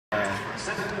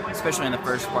especially in the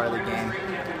first part of the game.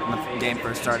 When the game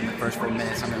first started in the first 4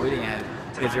 minutes, I mean, we had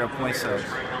 0 points, so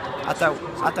I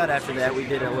thought after that we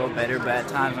did a little better, but at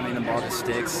times, I mean, the ball just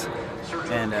sticks,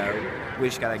 and we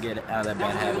just got to get out of that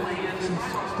bad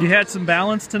habit. You had some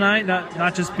balance tonight,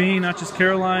 not just Bean, not just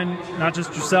Caroline, not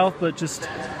just yourself, but just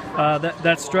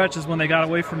that stretch is when they got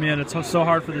away from you, and it's so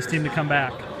hard for this team to come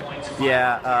back.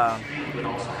 Yeah,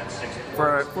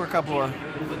 for a couple of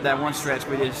that one stretch,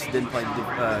 we just didn't play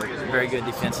very good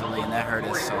defensively, and that hurt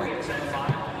us. So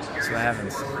that's what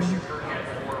happens.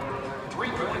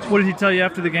 What did he tell you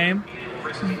after the game?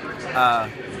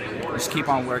 Just keep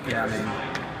on working. I mean,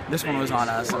 this one was on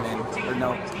us. I mean,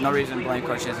 there's no reason to blame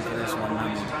Coach Jensen for this one.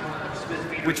 I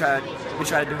mean, we tried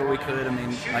to do what we could. I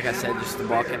mean, like I said, just the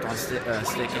ball kept on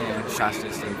sticking and shots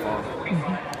just didn't fall.